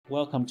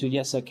Welcome to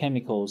Yesa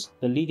Chemicals,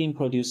 the leading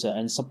producer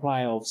and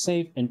supplier of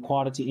safe and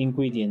quality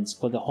ingredients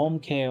for the home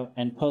care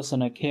and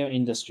personal care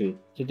industry.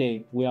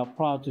 Today, we are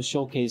proud to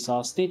showcase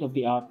our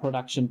state-of-the-art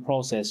production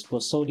process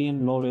for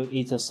Sodium Lauryl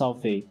Ether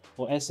Sulfate,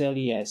 or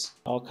SLES.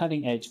 Our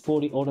cutting-edge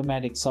fully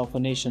automatic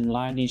sulfonation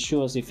line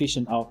ensures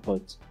efficient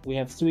output. We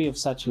have 3 of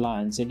such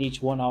lines and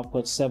each one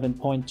outputs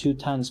 7.2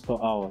 tons per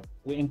hour.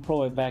 We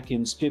employ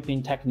vacuum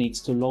stripping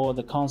techniques to lower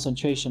the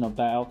concentration of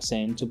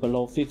dioxane to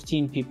below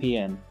 15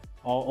 ppm.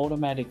 Our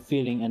automatic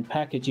filling and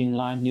packaging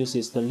line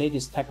uses the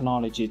latest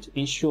technology to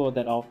ensure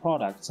that our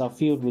products are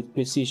filled with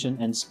precision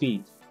and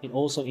speed. It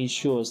also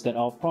ensures that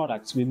our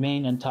products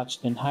remain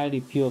untouched and highly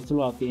pure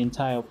throughout the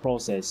entire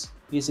process.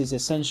 This is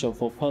essential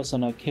for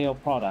personal care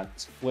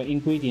products, where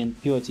ingredient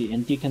purity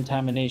and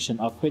decontamination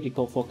are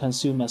critical for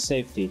consumer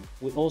safety.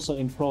 We also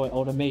employ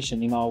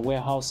automation in our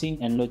warehousing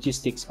and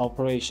logistics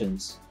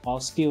operations. Our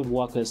skilled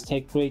workers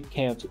take great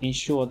care to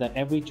ensure that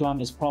every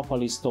drum is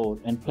properly stored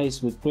and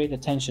placed with great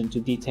attention to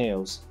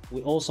details.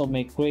 We also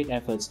make great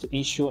efforts to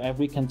ensure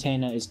every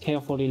container is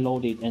carefully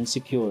loaded and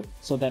secured,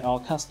 so that our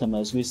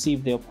customers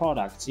receive their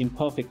products in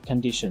perfect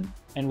condition.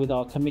 And with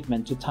our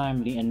commitment to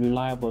timely and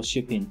reliable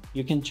shipping,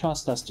 you can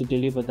trust us to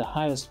deliver the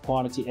highest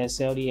quality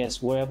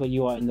SLES wherever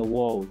you are in the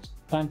world.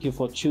 Thank you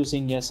for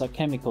choosing Yesa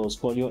Chemicals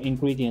for your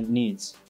ingredient needs.